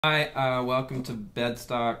Hi, welcome to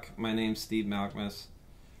Bedstock. My name's Steve Malkmus.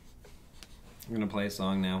 I'm gonna play a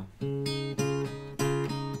song now.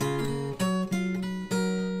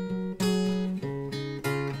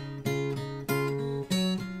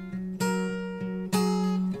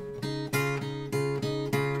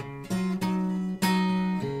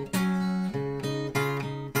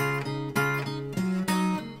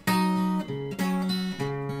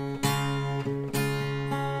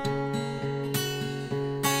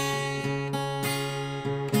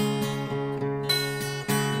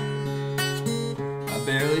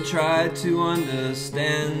 Barely tried to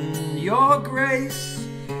understand your grace,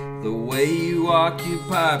 the way you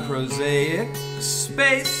occupy prosaic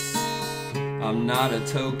space. I'm not a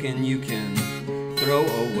token you can throw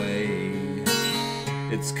away.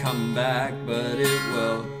 It's come back, but it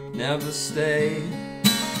will never stay.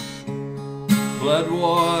 Blood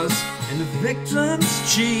wars and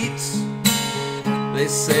victims cheat. They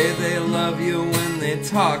say they love you when they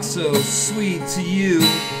talk so sweet to you.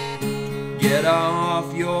 Get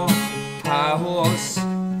off your high horse,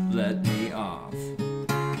 let me off.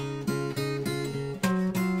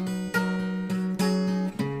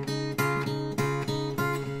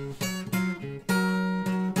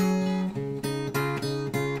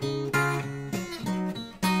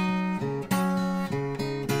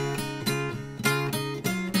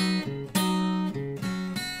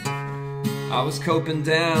 I was coping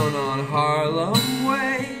down on Harlem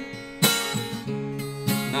Way,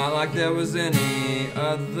 not like there was any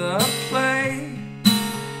other play.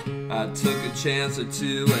 I took a chance or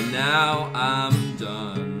two and now I'm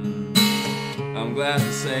done. I'm glad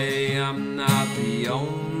to say I'm not the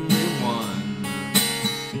only one.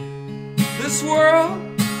 This world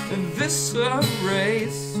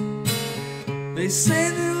eviscerates. They say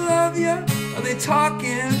they love you, are they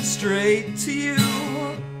talking straight to you?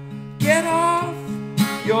 Get off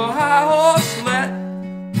your high horse, let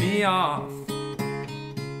me off.